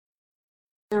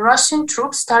The Russian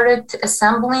troops started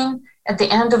assembling at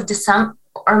the end of December,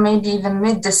 or maybe even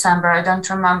mid-December, I don't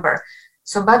remember.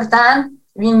 So back then,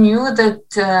 we knew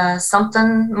that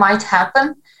something might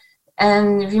happen,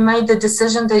 and we made the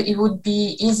decision that it would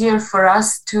be easier for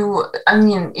us to,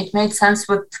 it made sense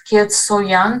with kids so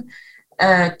young,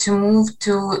 to move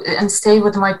to and stay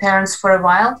with my parents for a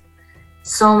while.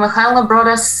 So Mikhailo brought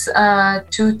us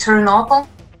to Ternopil.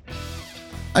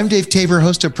 I'm Dave Tabor,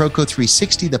 host of Proco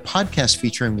 360, the podcast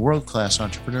featuring world-class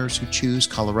entrepreneurs who choose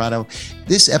Colorado.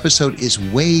 This episode is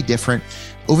way different.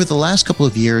 Over the last couple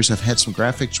of years, I've had some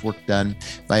graphics work done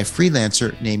by a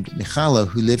freelancer named Mikhailo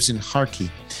who lives in Kharkiv.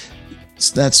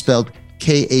 That's spelled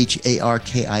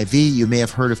Kharkiv. You may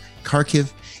have heard of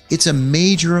Kharkiv. It's a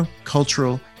major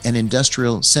cultural and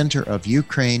industrial center of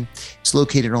Ukraine. It's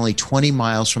located only 20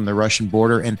 miles from the Russian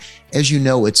border. And as you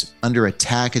know, it's under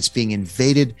attack. It's being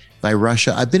invaded by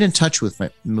Russia. I've been in touch with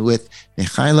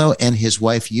Mikhailo and his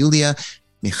wife, Yulia.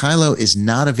 Mikhailo is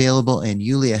not available, and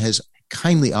Yulia has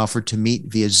kindly offered to meet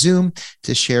via Zoom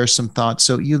to share some thoughts.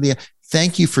 So Yulia,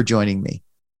 thank you for joining me.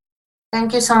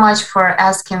 Thank you so much for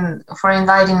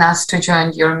inviting us to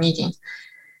join your meeting.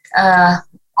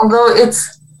 Although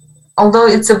it's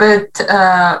a bit,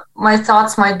 my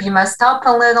thoughts might be messed up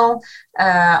a little.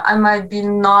 I might be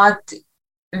not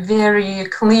very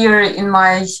clear in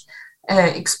my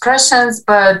expressions,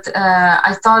 but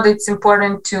I thought it's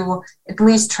important to at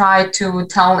least try to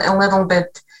tell a little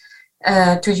bit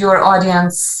to your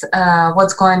audience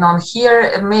what's going on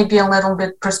here, maybe a little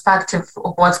bit perspective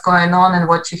of what's going on and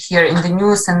what you hear in the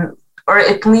news, or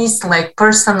at least like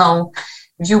personal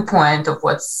viewpoint of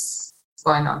what's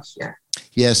going on here.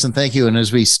 Yes, and thank you. And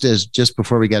as just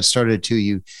before we got started too,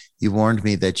 you warned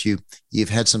me that you've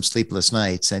had some sleepless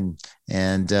nights, and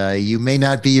you may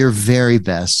not be your very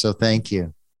best. So thank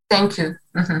you. Thank you.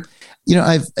 Mm-hmm. You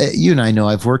know, you and I know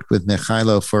I've worked with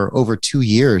Mikhailo for over 2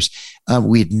 years.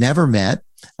 We'd never met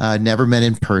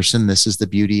in person. This is the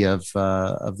beauty of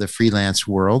the freelance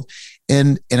world.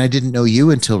 And I didn't know you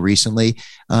until recently,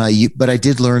 but I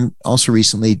did learn also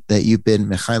recently that you've been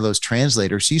Mikhailo's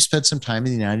translator. So you spent some time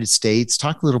in the United States.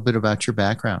 Talk a little bit about your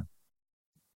background.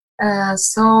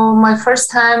 So my first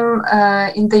time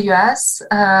in the U.S.,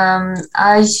 when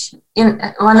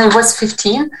I was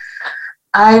 15,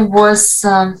 I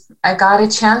got a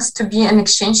chance to be an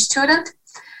exchange student.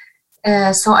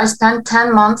 So I spent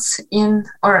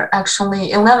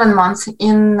 11 months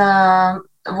in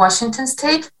Washington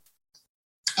State,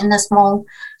 in a small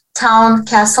town,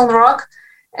 Castle Rock,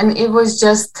 and it was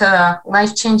just a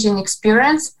life-changing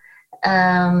experience.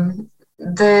 The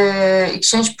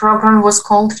exchange program was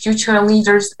called Future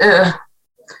Leader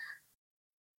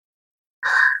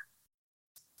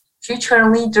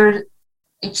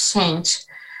Exchange.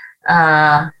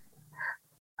 I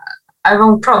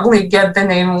will probably get the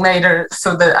name later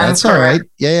so that That's all right.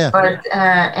 Yeah. But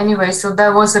anyway, so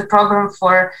that was a program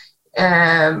for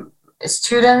young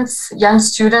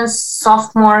students,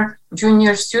 sophomore,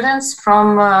 junior students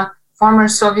from former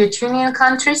Soviet Union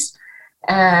countries.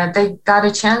 They got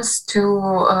a chance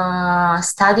to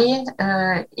study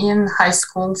in high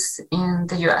schools in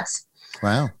the US.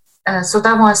 Wow. So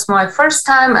that was my first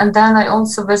time. And then I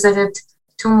also visited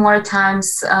 2 more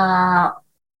times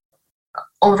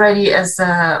already as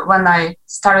when I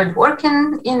started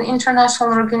working in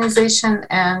international organization,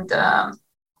 and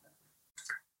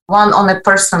one on a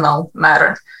personal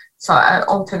matter. So I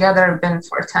altogether been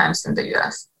 4 times in the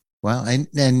U.S. Wow.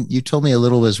 And you told me a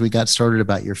little as we got started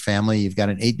about your family. You've got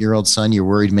an 8-year-old son you're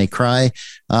worried may cry.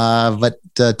 But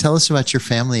tell us about your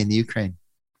family in the Ukraine.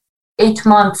 8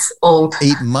 months old.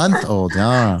 8-month-old.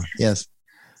 Yes.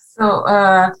 So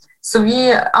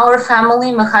our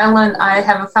family, Mikhailo and I,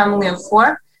 have a family of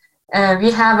 4.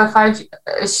 We have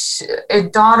a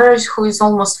daughter who is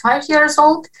almost 5 years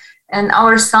old, and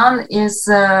our son is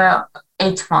 8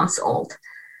 months old.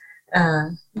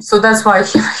 So that's why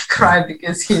he might cry,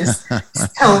 because he's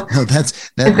still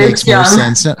that makes more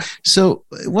sense. So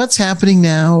what's happening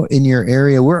now in your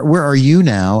area? Where are you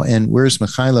now, and where's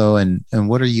Mikhailo, and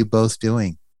what are you both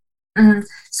doing? Mm-hmm.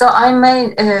 So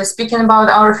speaking about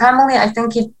our family, I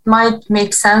think it might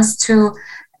make sense to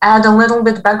add a little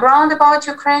bit background about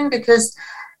Ukraine, because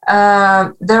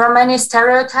there are many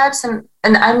stereotypes, and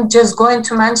I'm just going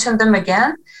to mention them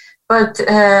again, but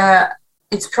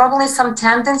it's probably some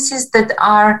tendencies that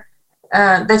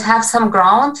have some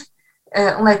ground,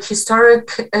 like historic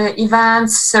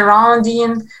events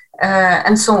surrounding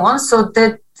and so on. So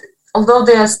that although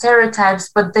they are stereotypes,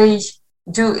 but they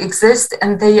do exist,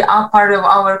 and they are part of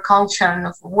our culture and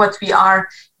of what we are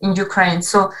in Ukraine.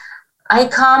 So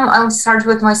I'll start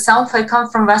with myself. I come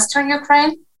from Western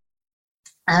Ukraine.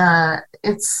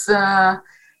 It's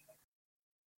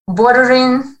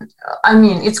bordering,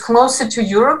 it's closer to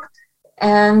Europe.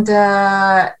 And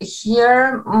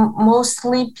here,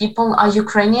 mostly people are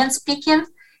Ukrainian speaking,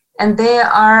 and they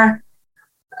are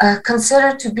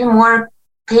considered to be more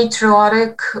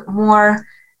patriotic, more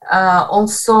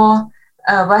also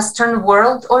Western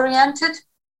world oriented.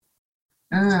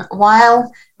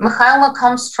 While Mikhailo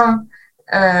comes from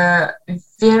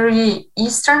very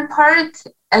eastern part,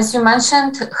 as you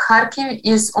mentioned, Kharkiv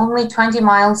is only 20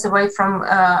 miles away from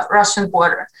Russian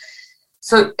border.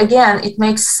 So again, it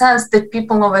makes sense that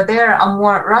people over there are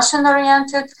more Russian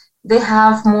oriented. They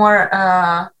have more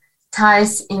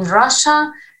ties in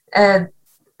Russia.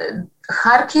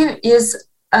 Kharkiv is,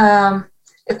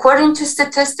 according to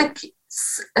statistics,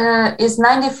 is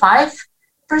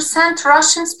 95%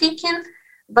 Russian speaking.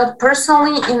 But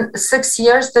personally, in 6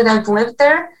 years that I've lived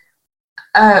there,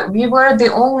 we were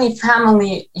the only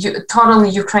family totally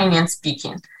Ukrainian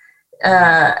speaking.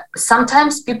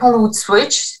 Sometimes people would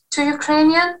switch to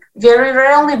Ukrainian, very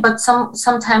rarely, but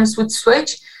sometimes would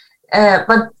switch.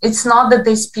 But it's not that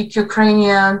they speak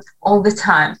Ukrainian all the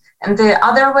time. And the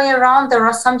other way around, there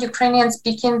are some Ukrainian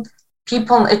speaking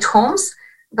people at homes,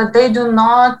 but they do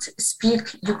not speak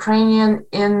Ukrainian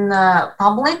in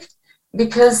public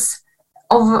because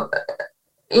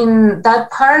in that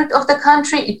part of the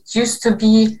country, it used to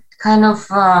be kind of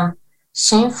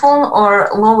shameful or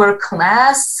lower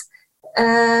class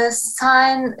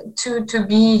sign to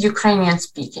be Ukrainian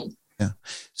speaking. Yeah.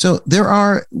 So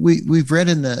we've read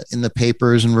in the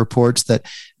papers and reports that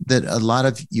a lot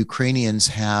of Ukrainians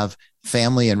have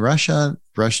family in Russia,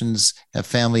 Russians have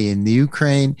family in the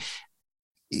Ukraine.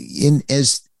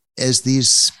 As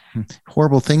these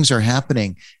horrible things are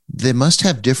happening, they must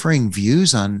have differing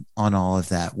views on all of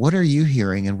that. What are you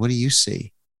hearing and what do you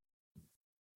see?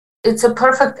 It's a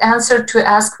perfect answer to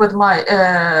answer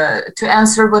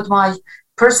with my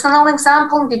personal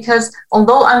example, because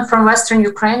although I'm from Western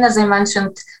Ukraine, as I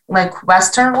mentioned, like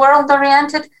Western world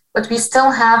oriented, but we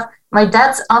still have my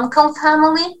dad's uncle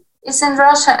family is in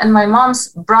Russia and my mom's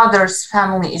brother's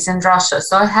family is in Russia.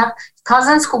 So I have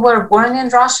cousins who were born in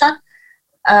Russia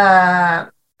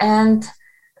and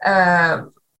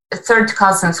third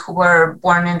cousins who were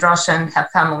born in Russia and have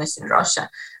families in Russia.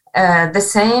 The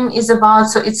same is about,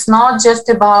 so it's not just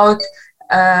about,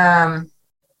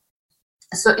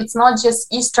 so it's not just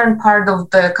eastern part of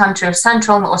the country or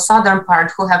central or southern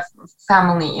part who have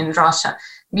family in Russia.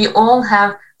 We all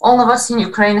of us in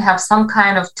Ukraine have some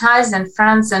kind of ties and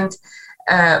friends, and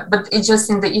but it's just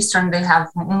in the eastern they have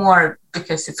more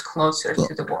because it's closer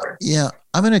to the border. Yeah,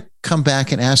 I'm going to come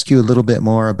back and ask you a little bit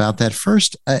more about that.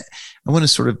 First, I want to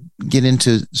sort of get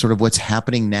into sort of what's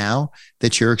happening now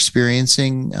that you're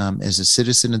experiencing as a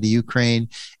citizen of the Ukraine.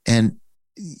 And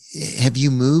have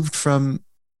you moved from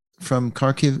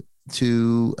Kharkiv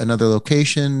to another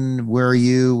location? Where are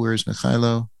you? Where's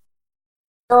Mikhailo?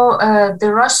 So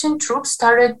the Russian troops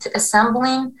started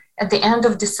assembling at the end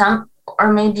of December, or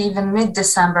maybe even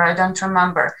mid-December, I don't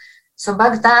remember. So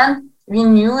back then, we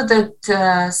knew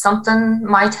that something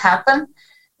might happen,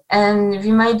 and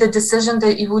we made the decision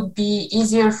that it would be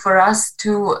easier for us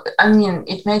to,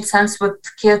 it made sense with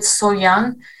kids so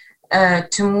young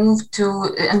to move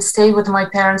to and stay with my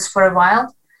parents for a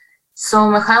while. So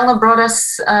Mikhailo brought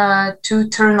us to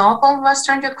Ternopil,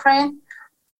 Western Ukraine,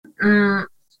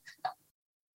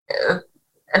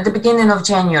 at the beginning of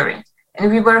January. And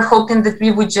we were hoping that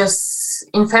we would just,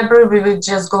 in February, we would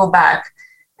just go back.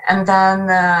 And then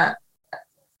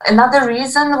another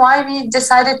reason why we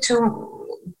decided to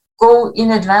go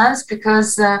in advance,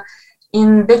 because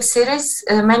in big cities,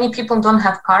 many people don't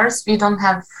have cars. We don't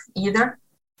have either.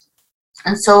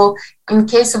 And so in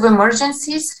case of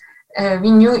emergencies, we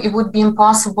knew it would be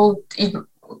impossible. It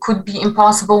could be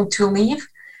impossible to leave.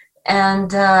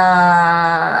 And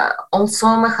also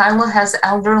Mikhailo has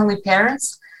elderly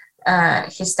parents.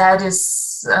 His dad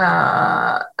is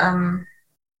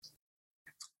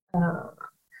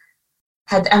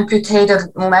had amputated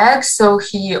legs, so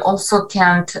he also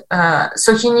can't.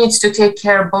 So he needs to take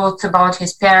care both about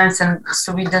his parents, and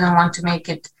so we didn't want to make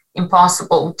it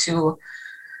impossible to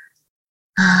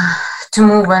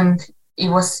move when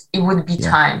it would be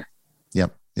time.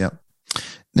 Yep.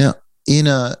 Now, in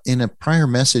a prior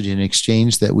message in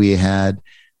exchange that we had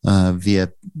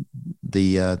via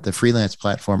the freelance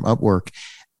platform Upwork,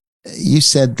 you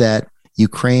said that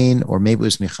Ukraine, or maybe it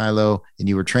was Mikhailo, and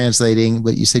you were translating,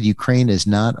 but you said Ukraine is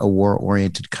not a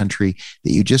war-oriented country,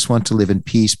 that you just want to live in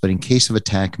peace, but in case of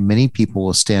attack, many people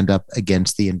will stand up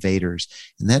against the invaders.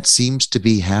 And that seems to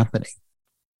be happening.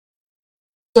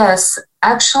 Yes,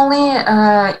 actually,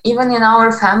 even in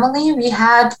our family, we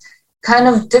had kind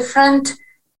of different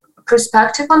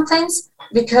perspective on things,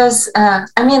 because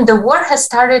the war has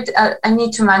started. I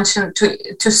need to mention,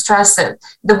 to stress it.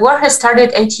 The war has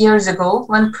started 8 years ago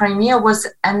when Crimea was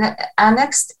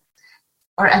annexed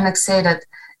or annexed,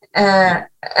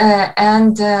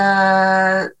 and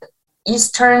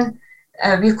eastern.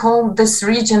 We call this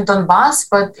region Donbass,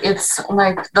 but it's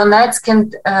like Donetsk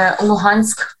and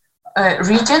Luhansk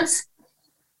regions.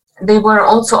 They were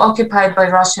also occupied by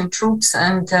Russian troops,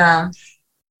 and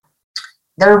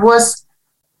there was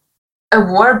a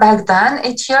war back then.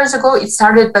 8 years ago, it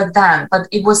started back then, but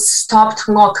it was stopped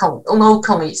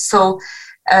locally. So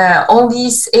all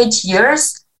these 8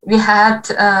 years, we had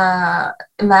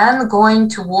men going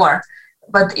to war,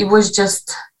 but it was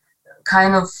just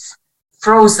kind of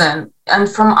frozen. And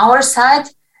from our side,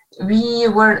 we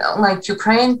were like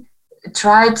Ukraine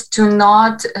tried to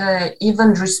not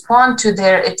even respond to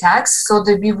their attacks, so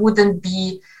that we wouldn't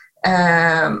be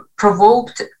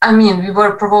provoked. We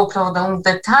were provoked all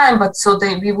the time, but so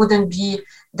that we wouldn't be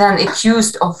then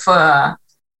accused of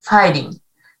fighting.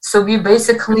 So we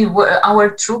basically our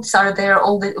troops were there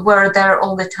all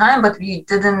the time, but we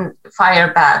didn't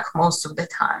fire back most of the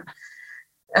time.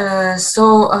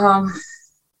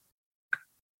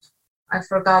 I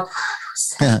forgot what I was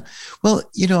saying. Yeah. Well,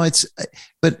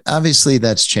 but obviously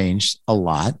that's changed a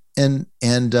lot, and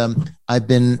I've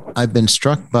been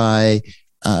struck by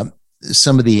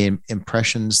some of the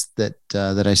impressions that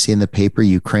I see in the paper.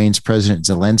 Ukraine's President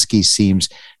Zelensky seems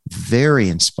very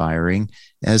inspiring,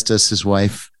 as does his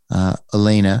wife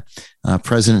Elena.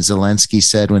 President Zelensky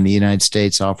said when the United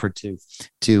States offered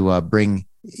to bring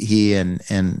he and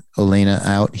Olena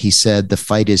out, he said, "The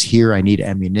fight is here. I need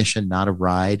ammunition, not a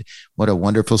ride." What a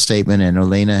wonderful statement. And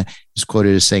Olena is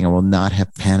quoted as saying, "I will not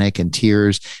have panic and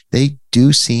tears." They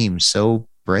do seem so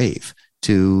brave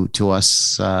to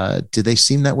us. Do they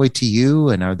seem that way to you?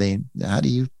 And how do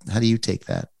you take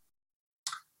that?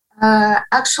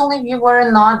 Actually, we were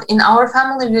not, in our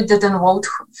family, we didn't vote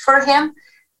for him.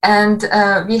 And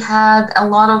we had a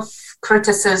lot of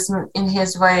criticism in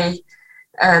his way.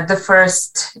 The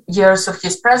first years of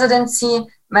his presidency,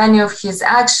 many of his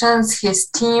actions, his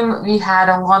team, we had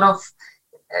a lot of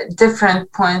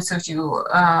different points of view.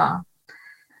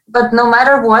 But no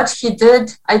matter what he did,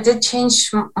 I did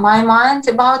change my mind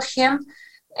about him.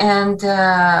 And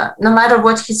no matter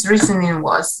what his reasoning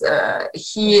was,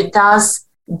 he does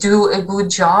do a good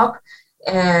job,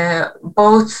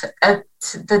 both at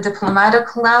the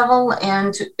diplomatic level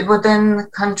and within the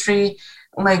country,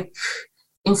 like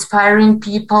inspiring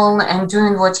people and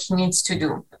doing what he needs to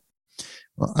do.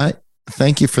 Well, I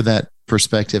thank you for that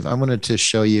perspective. I wanted to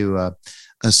show you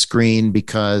a screen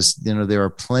because there are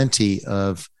plenty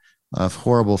of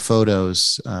horrible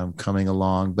photos coming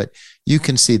along, but you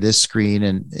can see this screen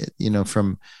and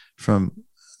from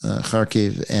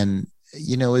Kharkiv, and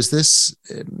is this?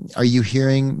 Are you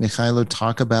hearing Mikhailo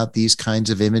talk about these kinds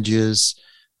of images,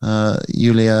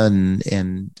 Yulia,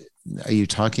 and are you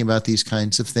talking about these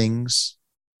kinds of things?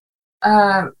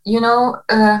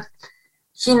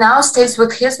 He now stays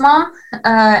with his mom,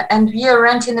 and we are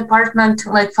renting an apartment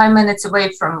like 5 minutes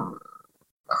away from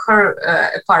her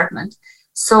apartment.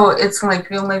 So it's like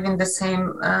we live in the same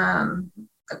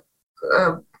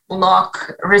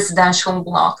residential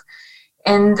block.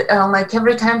 And like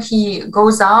every time he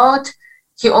goes out,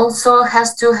 he also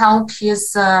has to help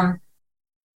his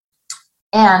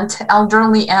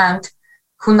elderly aunt,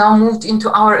 who now moved into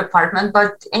our apartment.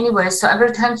 But anyway, so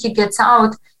every time he gets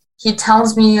out, he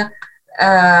tells me,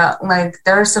 like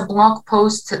there's a blog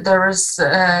post, there was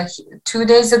 2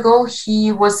 days ago,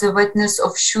 he was a witness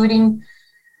of shooting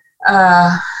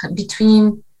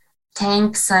between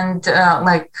tanks and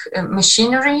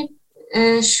machinery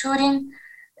shooting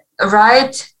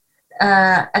right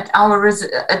at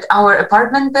our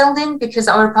apartment building, because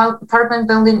our apartment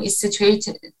building is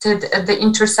situated at the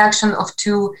intersection of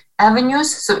 2 avenues,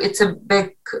 so it's a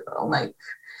big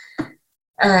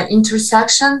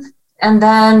intersection. And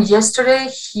then yesterday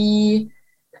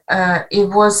it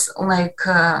was like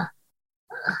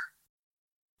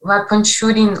weapon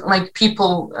shooting, like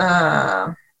people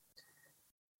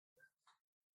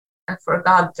I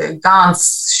forgot, the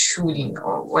guns shooting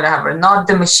or whatever, not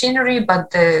the machinery, but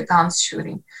the guns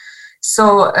shooting.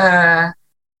 So,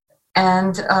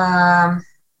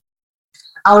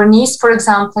 our niece, for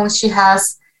example, she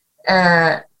has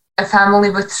a family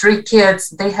with 3 kids.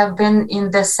 They have been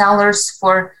in the cellars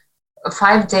for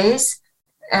 5 days.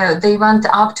 They went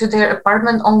up to their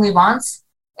apartment only once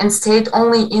and stayed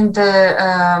only in the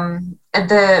at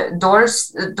the door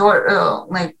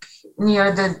like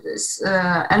near the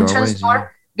entrance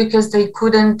door, because they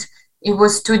couldn't it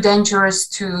was too dangerous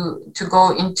to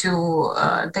go into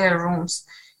their rooms.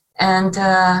 And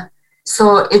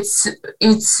so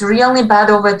it's really bad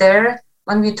over there.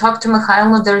 When we talk to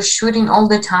Mikhailo, they're shooting all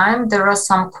the time. There are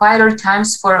some quieter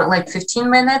times for like 15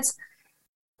 minutes.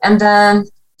 And then,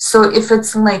 so if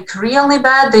it's like really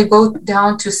bad, they go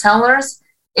down to cellars.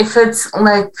 If it's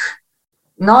like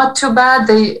not too bad,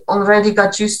 they already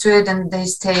got used to it and they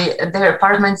stay at their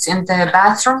apartments in the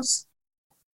bathrooms,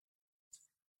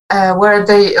 where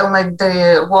they like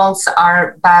the walls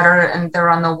are better and there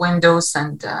are no windows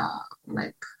and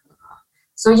like.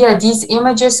 So yeah, these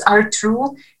images are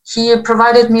true. He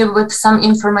provided me with some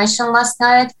information last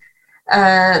night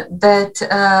that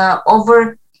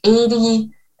over 80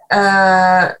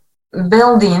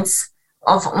 buildings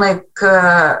of like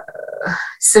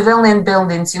civilian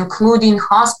buildings, including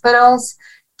hospitals,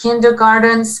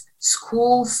 kindergartens,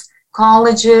 schools,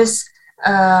 colleges,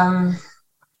 and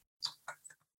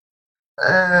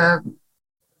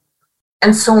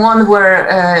so on,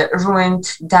 were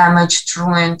ruined, damaged,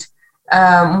 ruined.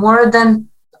 More than,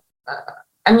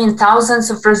 thousands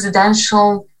of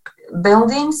residential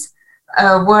buildings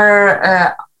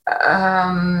were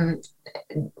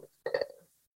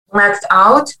blacked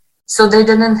out, so they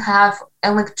didn't have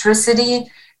electricity,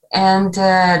 and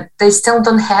they still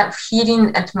don't have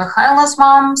heating at Mikhailo's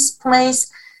mom's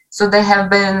place, so they have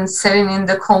been sitting in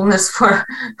the coldness for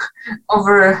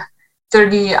over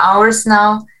 30 hours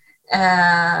now.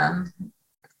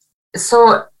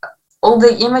 So all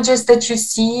the images that you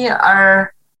see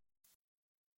are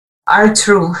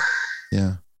true.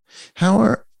 Yeah. How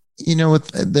are,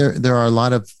 there are a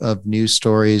lot of news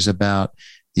stories about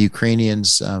the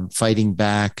Ukrainians fighting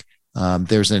back.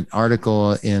 There's an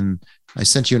article I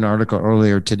sent you an article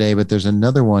earlier today, but there's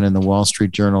another one in the Wall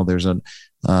Street Journal. There's a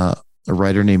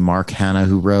writer named Mark Hanna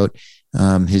who wrote,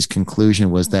 his conclusion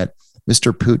was that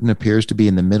Mr. Putin appears to be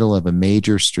in the middle of a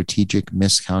major strategic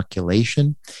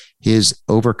miscalculation. His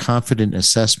overconfident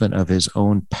assessment of his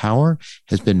own power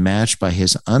has been matched by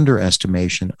his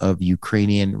underestimation of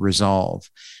Ukrainian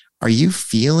resolve. Are you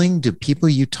feeling, do people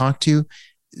you talk to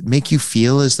make you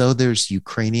feel as though there's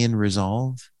Ukrainian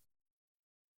resolve?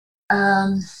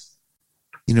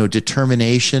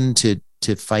 Determination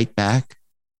to fight back?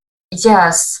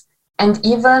 Yes. And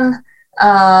even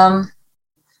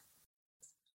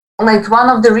like one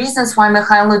of the reasons why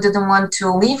Mikhailo didn't want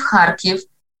to leave Kharkiv,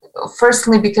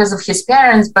 firstly because of his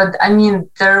parents, but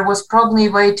there was probably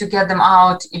a way to get them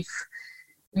out if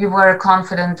we were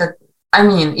confident that,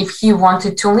 if he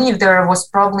wanted to leave, there was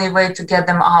probably a way to get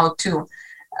them out too.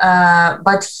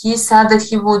 But he said that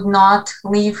he would not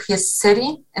leave his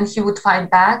city and he would fight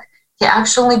back. He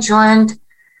actually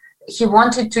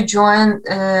wanted to join,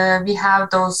 we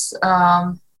have those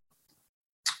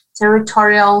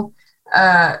territorial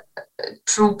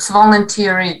troops,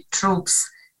 voluntary troops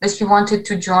that he wanted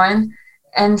to join.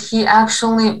 And he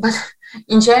actually, but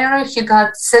in January, he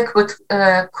got sick with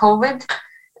COVID.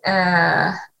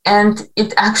 And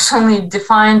it actually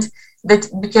defined that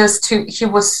because he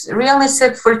was really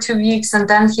sick for 2 weeks, and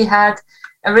then he had,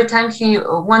 every time he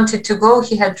wanted to go,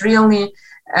 he had really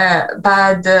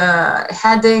bad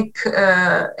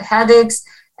headaches.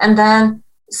 And then,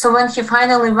 so when he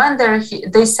finally went there,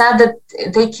 they said that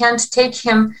they can't take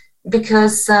him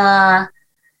because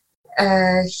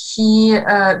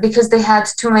because they had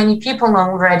too many people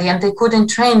already and they couldn't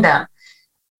train them.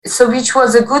 So which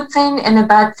was a good thing and a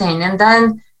bad thing. And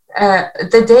then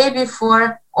the day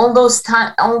before, all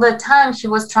the time he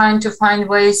was trying to find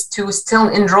ways to still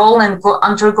enroll and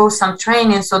undergo some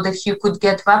training so that he could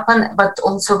get weapon, but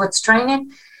also with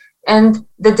training. And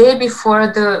the day before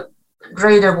the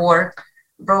Greater War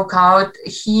broke out,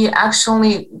 he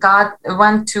actually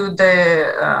went to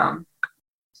their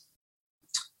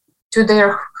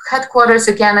headquarters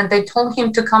again, and they told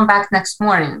him to come back next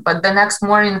morning. But the next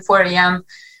morning, 4 a.m.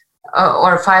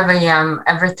 Or 5 a.m.,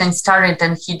 everything started,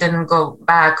 and he didn't go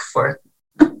back for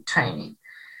training.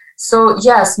 So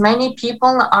yes, many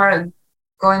people are,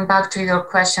 going back to your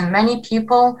question, many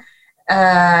people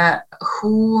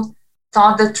who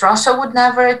thought that Russia would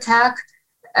never attack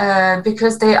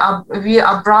because we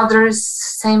are brothers,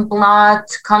 same blood,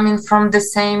 coming from the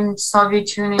same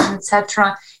Soviet Union,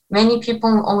 etc. Many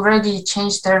people already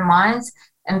changed their minds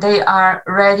and they are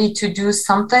ready to do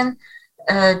something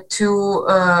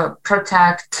to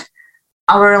protect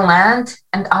our land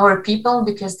and our people,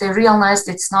 because they realized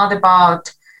it's not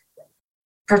about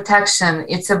protection,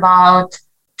 it's about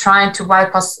trying to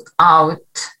wipe us out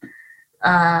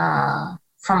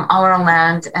from our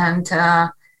land. And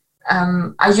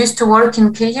I used to work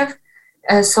in Kyiv,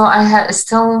 so I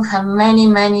still have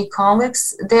many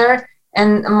colleagues there,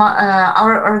 And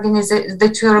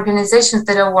the two organizations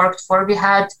that I worked for, we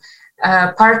had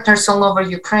partners all over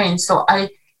Ukraine. So I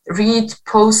read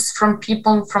posts from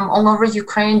people from all over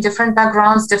Ukraine, different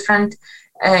backgrounds, different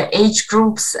age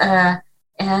groups,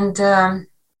 and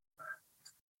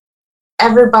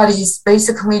everybody's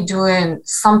basically doing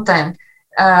something.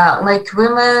 Like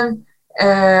women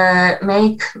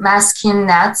make masking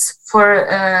nets for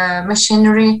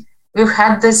machinery. We've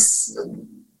had this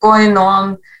going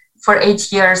on for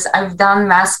 8 years. I've done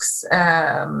masks.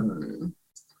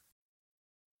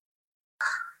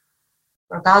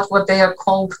 Forgot what they are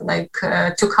called, like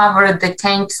to cover the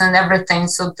tanks and everything,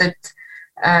 so that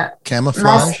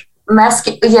camouflage.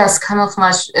 Yes,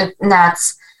 camouflage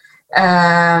nets.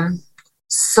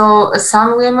 So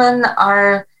some women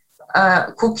are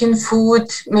cooking food,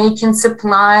 making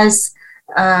supplies,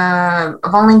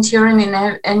 volunteering in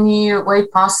any way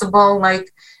possible. Like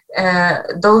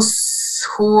those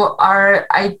who are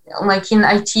like in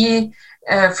IT,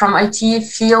 from IT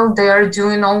field, they are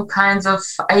doing all kinds of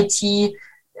IT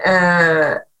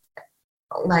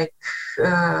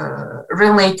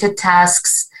related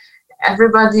tasks.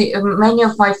 Many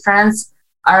of my friends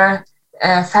are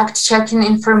fact-checking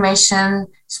information,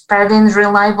 spreading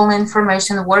reliable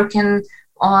information, working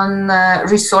on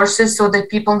resources so that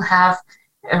people have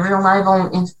reliable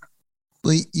information.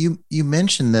 Well, you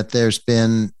mentioned that there's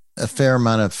been a fair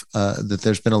amount of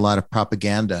there's been a lot of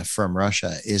propaganda from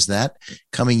Russia. Is that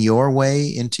coming your way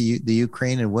into the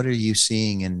Ukraine, and what are you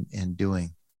seeing and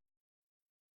doing?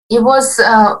 It was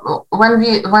when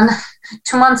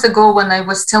 2 months ago, when I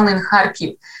was still in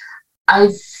Kharkiv, I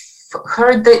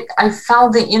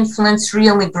felt the influence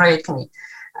really greatly.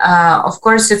 Of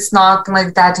course, it's not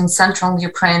like that in central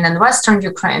Ukraine and western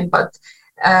Ukraine, but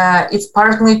it's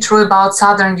partly true about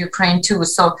southern Ukraine too.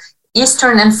 So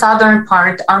eastern and southern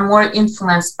part are more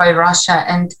influenced by Russia,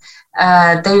 and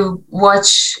they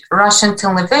watch Russian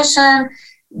television.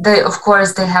 Of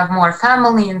course, they have more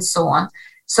family and so on.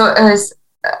 So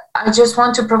I just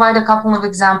want to provide a couple of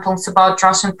examples about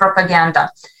Russian propaganda.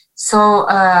 So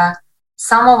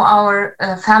some of our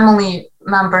family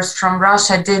members from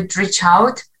Russia did reach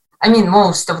out. I mean,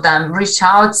 most of them reached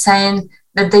out saying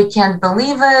that they can't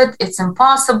believe it. It's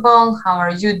impossible. How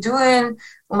are you doing?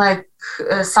 Like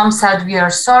some said, we are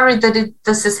sorry that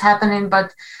this is happening.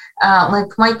 But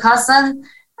like my cousin,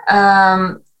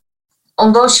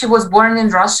 although she was born in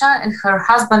Russia and her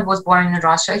husband was born in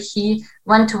Russia, he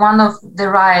went to one of the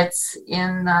riots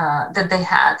that they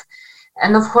had.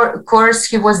 And of course,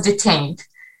 he was detained.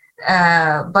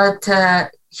 But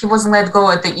he was let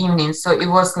go at the evening, so it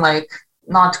was like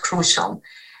not crucial.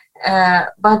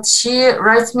 But she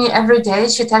writes me every day,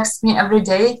 she texts me every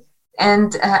day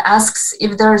and asks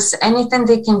if there's anything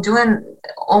they can do. And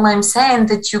all I'm saying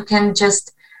that you can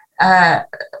just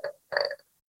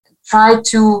try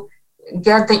to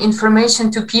get the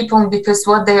information to people, because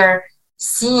what they're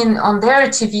seeing on their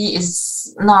TV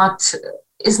is not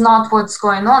what's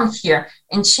going on here.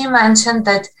 And she mentioned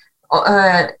that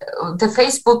the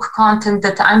Facebook content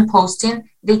that I'm posting,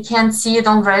 they can't see it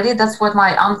already. That's what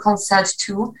my uncle said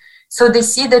too. So they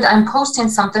see that I'm posting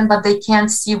something, but they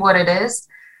can't see what it is.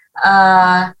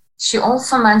 She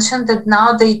also mentioned that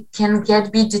now they can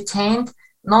be detained,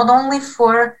 not only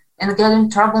and get in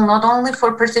trouble, not only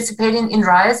for participating in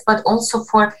riots, but also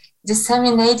for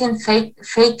disseminating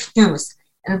fake news.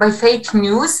 And by fake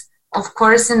news, of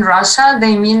course, in Russia,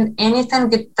 they mean anything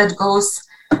that goes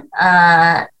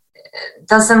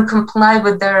doesn't comply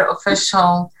with their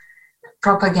official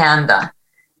propaganda.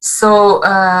 So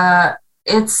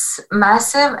it's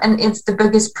massive, and it's the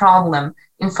biggest problem.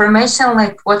 Information,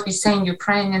 like what we say in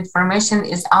Ukraine, information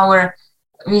is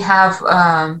we have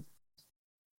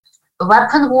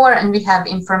weapon war and we have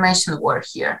information war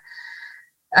here.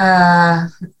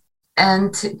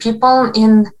 And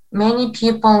many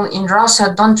people in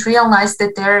Russia don't realize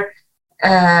that their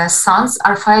sons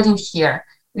are fighting here.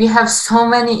 We have so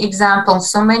many examples,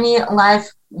 so many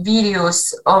live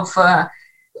videos of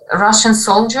Russian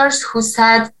soldiers who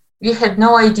said, we had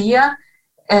no idea.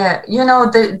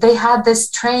 They had this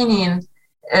training.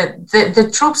 The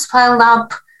troops piled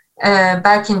up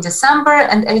back in December,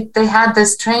 and they had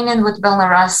this training with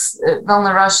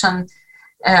Belarusian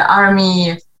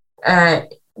army,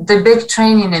 the big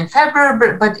training in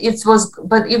February, but it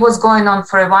was going on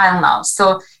for a while now.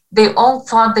 So they all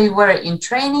thought they were in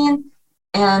training,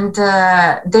 and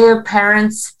their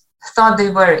parents thought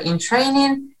they were in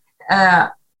training.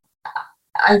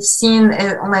 I've seen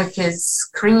like a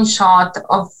screenshot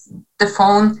of the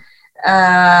phone,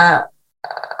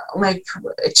 like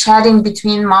chatting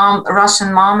between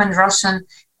Russian mom and Russian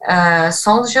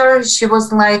soldier. She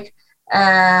was like,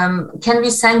 can we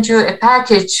send you a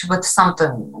package with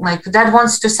something? Like, Dad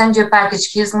wants to send you a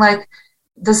package. He's like,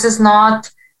 this is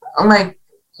not, like,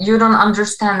 you don't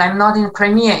understand. I'm not in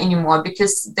Crimea anymore,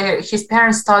 because his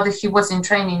parents thought that he was in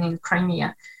training in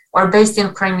Crimea or based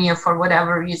in Crimea for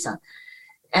whatever reason.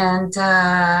 And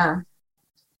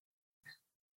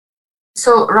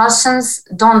so Russians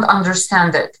don't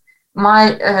understand it.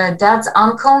 My dad's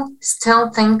uncle still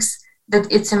thinks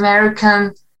that it's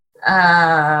American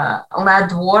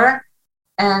led war.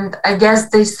 And I guess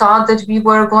they thought that we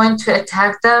were going to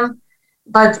attack them.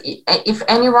 But if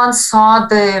anyone saw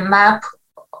the map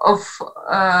of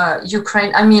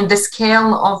Ukraine, I mean, the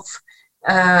scale of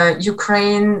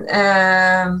Ukraine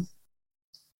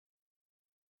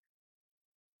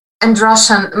and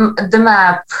Russian, the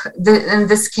map, and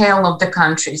the scale of the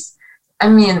countries, I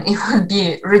mean, it would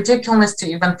be ridiculous to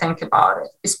even think about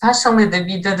it, especially that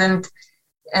we didn't,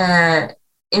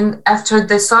 after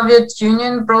the Soviet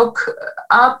Union broke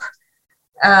up,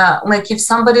 like if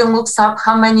somebody looks up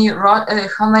how many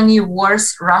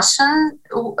wars Russia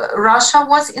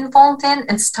was involved in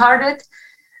and started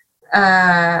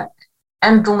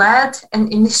and led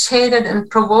and initiated and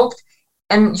provoked,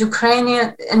 and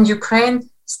Ukraine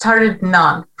started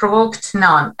none, provoked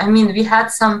none. I mean, we had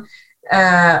some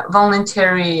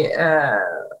voluntary,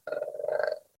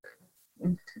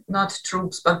 not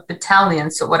troops, but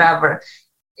battalions or whatever,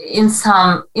 in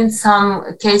some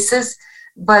cases,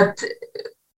 but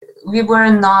we were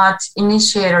not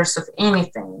initiators of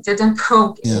anything, didn't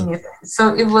provoke anything.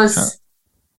 So it was.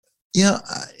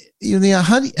 Yulia,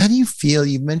 how do you feel?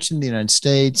 You mentioned the United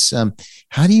States.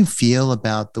 How do you feel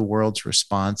about the world's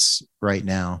response right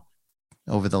now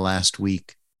over the last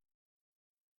week?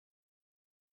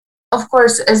 Of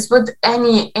course, as with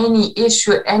any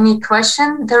issue, any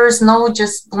question, there is no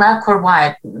just black or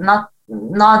white, not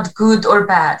good or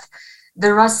bad.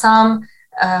 There are some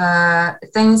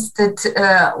things that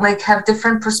like have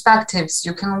different perspectives.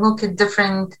 You can look at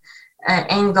different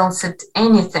angles at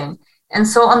anything. And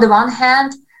so on the one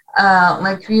hand,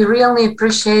 like we really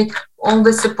appreciate all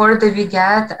the support that we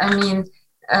get. I mean,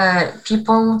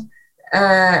 people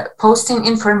posting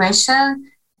information,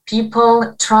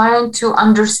 people trying to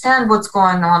understand what's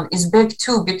going on is big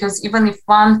too, because even if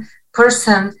one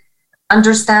person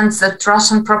understands that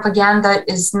Russian propaganda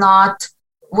is not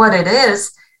what it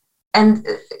is, and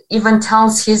even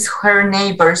tells her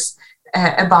neighbors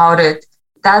about it,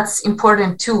 that's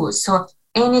important too. So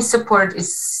any support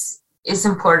is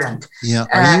important. Yeah.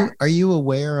 Are you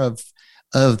aware of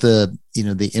the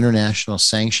the international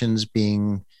sanctions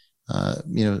being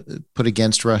put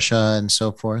against Russia and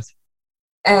so forth?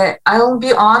 I'll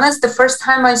be honest. The first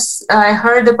time I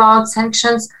heard about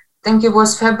sanctions, I think it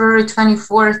was February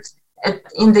 24th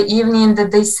in the evening,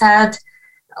 that they said,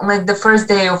 like the first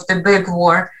day of the big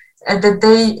war, that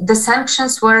the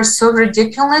sanctions were so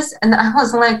ridiculous, and I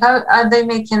was like, are they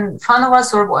making fun of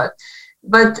us or what?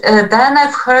 But then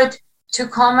I've heard two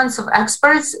comments of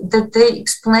experts that they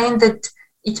explained that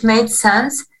it made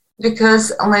sense,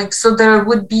 because so there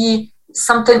would be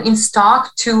something in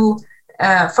stock to,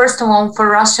 first of all, for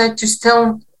Russia to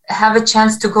still have a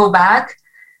chance to go back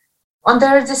on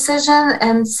their decision,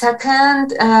 and second,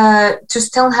 to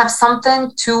still have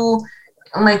something to,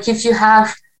 if you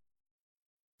have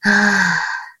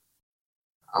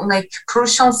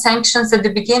crucial sanctions at the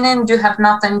beginning, you have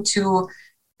nothing to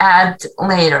add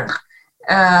later.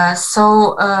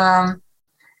 So on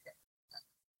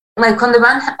the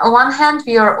one hand,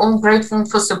 we are all grateful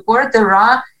for support. There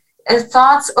are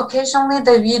thoughts occasionally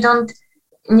that we don't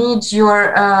need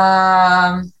your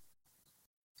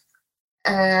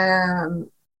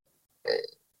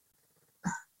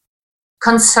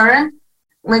concern.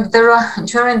 There are,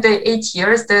 during the 8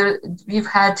 years, we've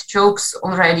had jokes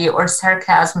already or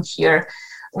sarcasm here.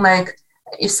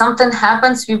 If something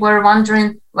happens, we were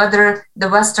wondering whether the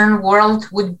Western world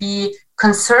would be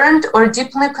concerned or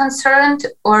deeply concerned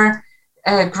or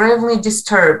gravely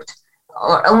disturbed,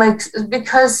 or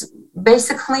because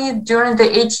basically during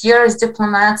the 8 years,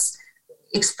 diplomats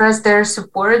expressed their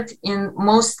support in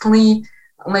mostly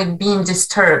being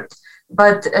disturbed.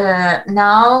 But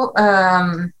now,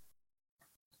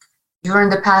 during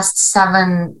the past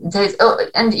 7 days,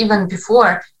 and even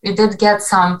before, we did get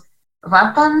some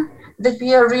weapon that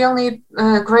we are really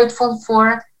grateful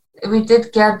for. We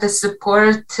did get the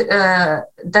support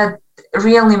that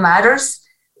really matters.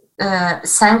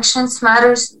 Sanctions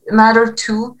matter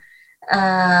too.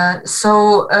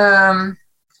 So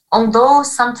although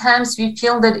sometimes we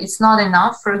feel that it's not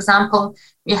enough, for example,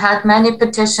 we had many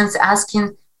petitions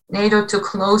asking NATO to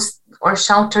close or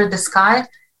shelter the sky,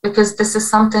 because this is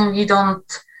something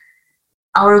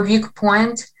our weak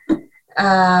point.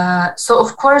 So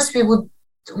of course we would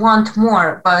want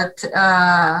more, but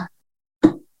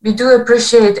we do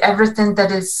appreciate everything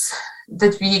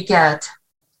that we get.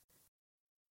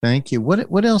 Thank you.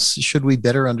 What else should we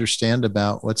better understand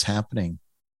about what's happening?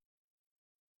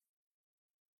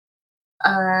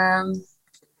 Um,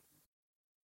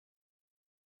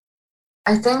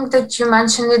 I think that you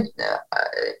mentioned it.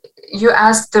 You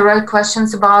asked the right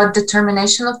questions about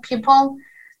determination of people.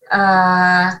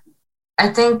 I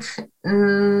think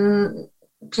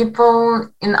people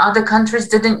in other countries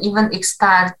didn't even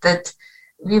expect that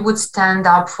we would stand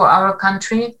up for our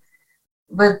country.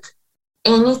 But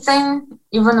anything,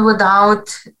 even without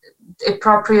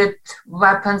appropriate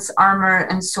weapons, armor,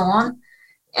 and so on.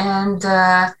 And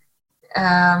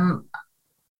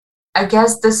I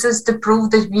guess this is the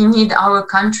proof that we need our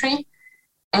country.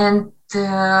 And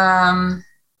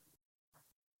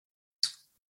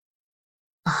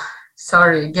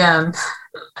sorry again,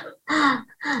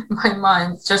 my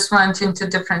mind just went into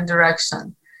different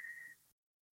direction.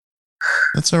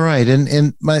 That's all right.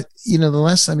 And my, the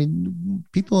less,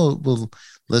 people will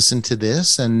listen to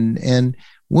this and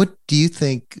what do you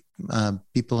think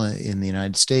people in the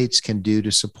United States can do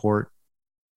to support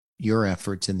your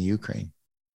efforts in the Ukraine?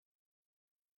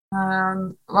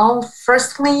 Well,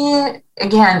 firstly,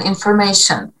 again,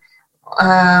 information.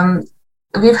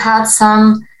 We've had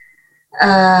some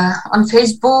on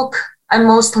Facebook. I'm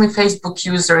mostly Facebook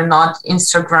user, not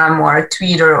Instagram or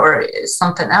Twitter or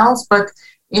something else, but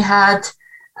we had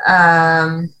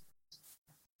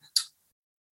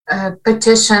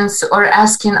petitions or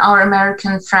asking our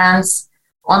American friends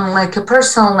on like a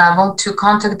personal level to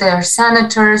contact their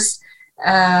senators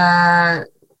to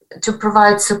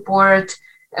provide support.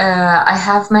 I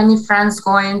have many friends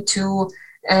going to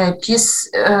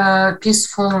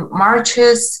peaceful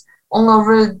marches all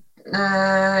over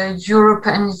Europe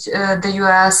and the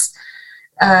US,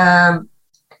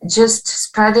 just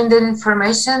spreading the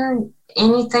information.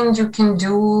 Anything you can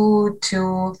do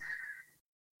to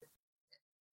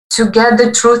get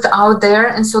the truth out there,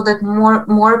 and so that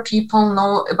more people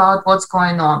know about what's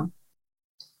going on.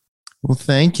 Well,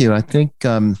 thank you. I think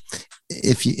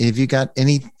if you got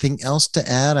anything else to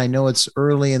add, I know it's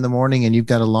early in the morning and you've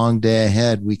got a long day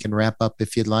ahead. We can wrap up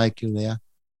if you'd like, Julia.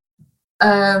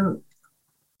 I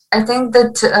think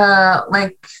that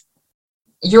like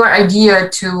your idea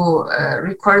to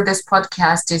record this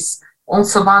podcast is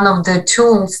also one of the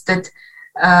tools that,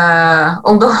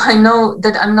 although I know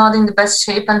that I'm not in the best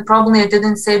shape and probably I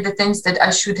didn't say the things that I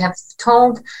should have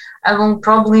told, I will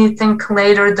probably think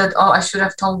later that, oh, I should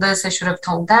have told this, I should have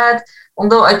told that.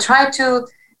 Although I try to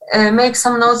make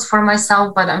some notes for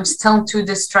myself, but I'm still too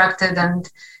distracted and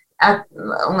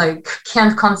like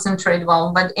can't concentrate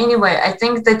well. But anyway, I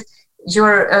think that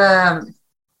your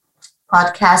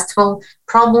podcast will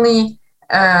probably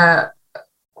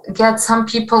get some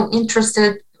people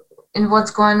interested in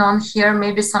what's going on here.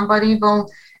 Maybe somebody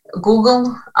will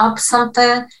Google up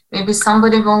something. Maybe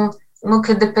somebody will look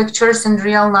at the pictures and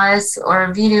realize,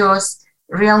 or videos,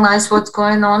 realize what's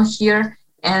going on here.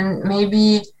 And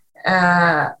maybe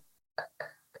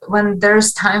when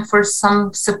there's time for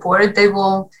some support, they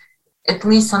will, at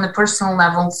least on a personal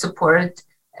level, support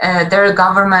their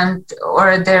government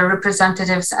or their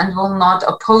representatives and will not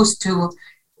oppose to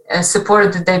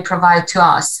support that they provide to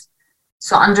us.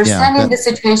 So understanding the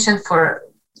situation for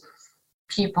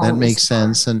people. That makes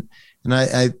sense. And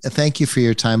I thank you for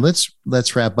your time.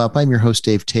 Let's wrap up. I'm your host,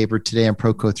 Dave Tabor. Today on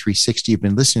Proco 360, you've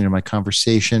been listening to my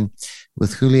conversation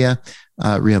with Julia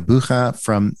Ryabucha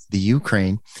from the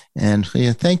Ukraine. And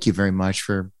Julia, thank you very much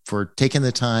for taking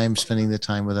the time, spending the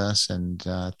time with us, and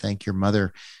thank your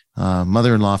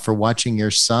mother-in-law for watching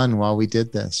your son while we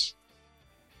did this.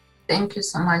 Thank you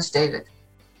so much, David.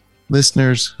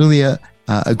 Listeners, Julia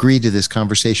agreed to this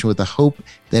conversation with the hope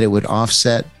that it would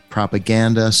offset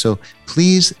propaganda. So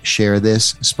please share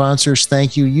this. Sponsors,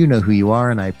 thank you. You know who you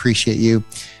are, and I appreciate you.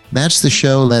 That's the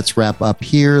show. Let's wrap up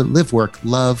here. Live, work,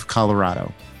 love,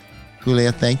 Colorado.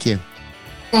 Julia, thank you.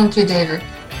 Thank you, David.